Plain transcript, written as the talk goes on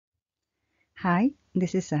Hi,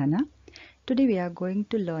 this is Sana. Today we are going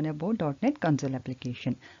to learn about .NET Console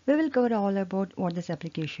application. We will cover all about what this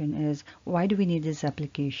application is, why do we need this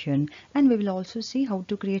application, and we will also see how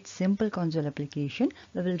to create simple console application.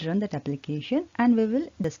 We will run that application and we will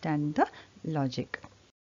understand the logic.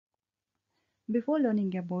 Before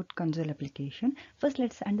learning about console application, first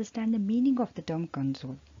let's understand the meaning of the term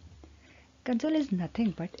console. Console is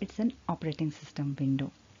nothing but it's an operating system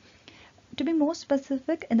window. To be more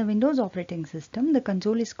specific, in the Windows operating system, the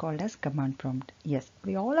console is called as command prompt. Yes,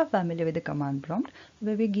 we all are familiar with the command prompt,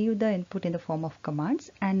 where we give the input in the form of commands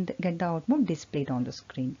and get the output displayed on the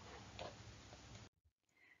screen.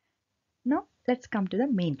 Now, let's come to the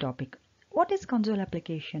main topic. What is console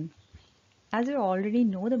application? As you already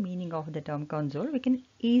know the meaning of the term console, we can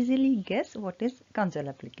easily guess what is console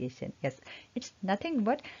application. Yes, it's nothing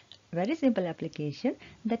but very simple application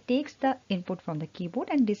that takes the input from the keyboard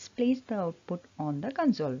and displays the output on the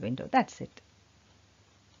console window. That's it.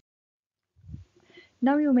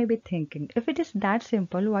 Now you may be thinking, if it is that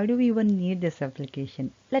simple, why do we even need this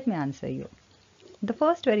application? Let me answer you. The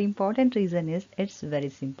first very important reason is it's very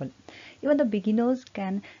simple. Even the beginners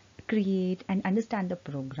can create and understand the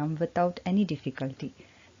program without any difficulty.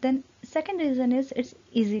 Then second reason is it's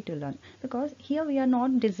easy to learn, because here we are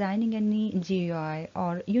not designing any GUI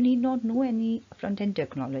or you need not know any front-end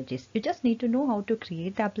technologies. You just need to know how to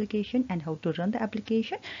create the application and how to run the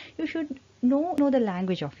application. You should know the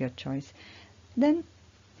language of your choice. Then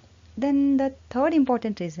the third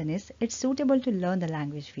important reason is it's suitable to learn the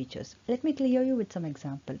language features. Let me clear you with some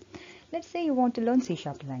example. Let's say you want to learn C#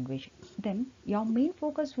 language. Then your main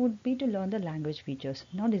focus would be to learn the language features,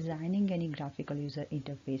 not designing any graphical user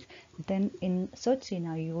interface. Then in such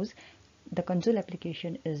scenarios, the console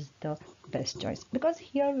application is the best choice, because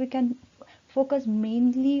here we can focus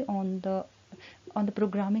mainly on the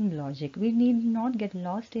programming logic. We need not get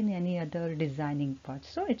lost in any other designing part,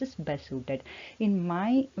 so it is best suited. In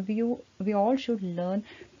my view, we all should learn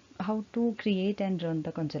how to create and run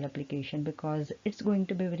the console application, because it's going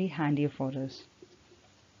to be very handy for us.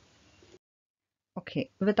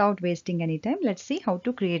 Okay, without wasting any time, let's see how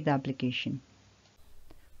to create the application.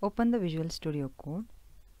 Open the Visual Studio Code,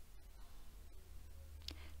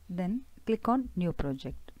 then click on New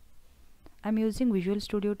Project. I'm using Visual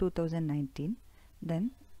Studio 2019.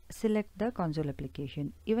 Then select the console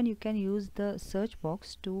application. Even you can use the search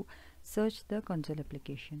box to search the console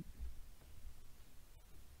application.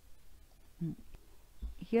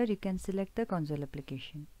 Here you can select the console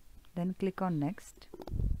application. Then click on Next.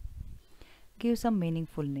 Give some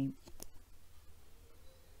meaningful name.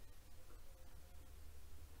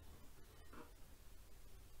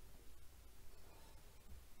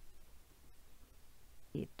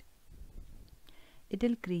 It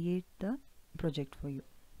will create the project for you.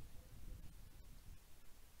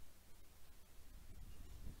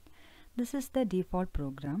 This is the default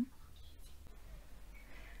program.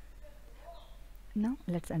 Now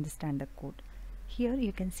let's understand the code. Here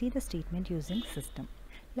you can see the statement using system.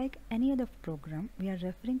 Like any other program, we are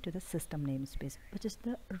referring to the system namespace, which is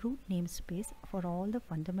the root namespace for all the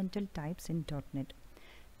fundamental types in .NET.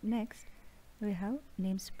 Next, we have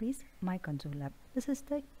namespace myConsoleApp. This is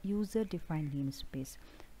the user defined namespace.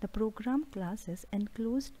 The program class is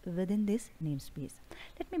enclosed within this namespace.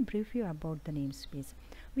 Let me brief you about the namespace.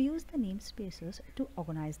 We use the namespaces to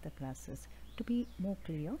organize the classes. To be more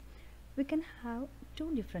clear, we can have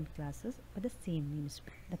two different classes with the same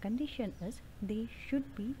namespace. The condition is they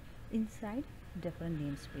should be inside different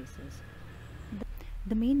namespaces.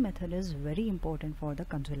 The main method is very important for the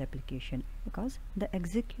console application, because the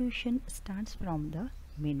execution starts from the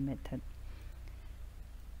main method.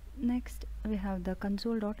 Next, we have the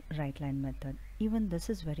console.writeLine method. Even this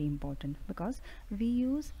is very important, because we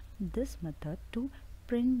use this method to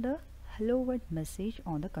print the hello world message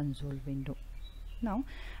on the console window. Now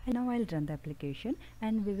I'll run the application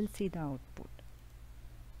and we will see the output.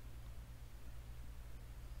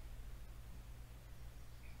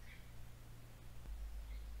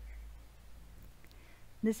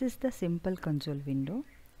 This is the simple console window,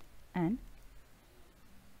 and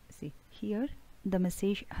see here the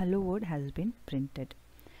message hello world has been printed.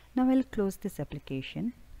 Now I'll close this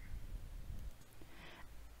application.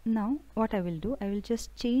 Now what I will do, I will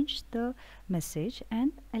just change the message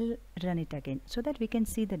and I'll run it again so that we can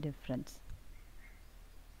see the difference.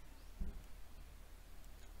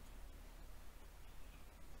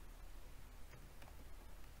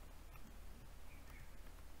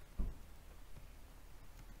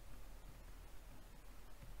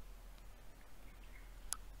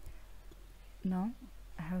 Now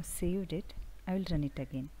I have saved it. I will run it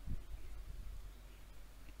again.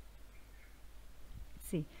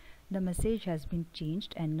 See, the message has been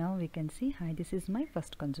changed, and now we can see, hi, this is my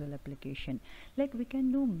first console application. Like, we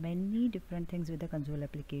can do many different things with the console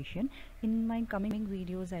application. In my coming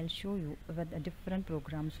videos I'll show you with the different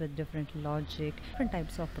programs with different logic, different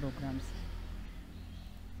types of programs.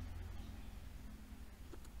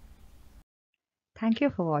 Thank you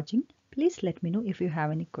for watching. Please let me know if you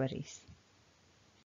have any queries.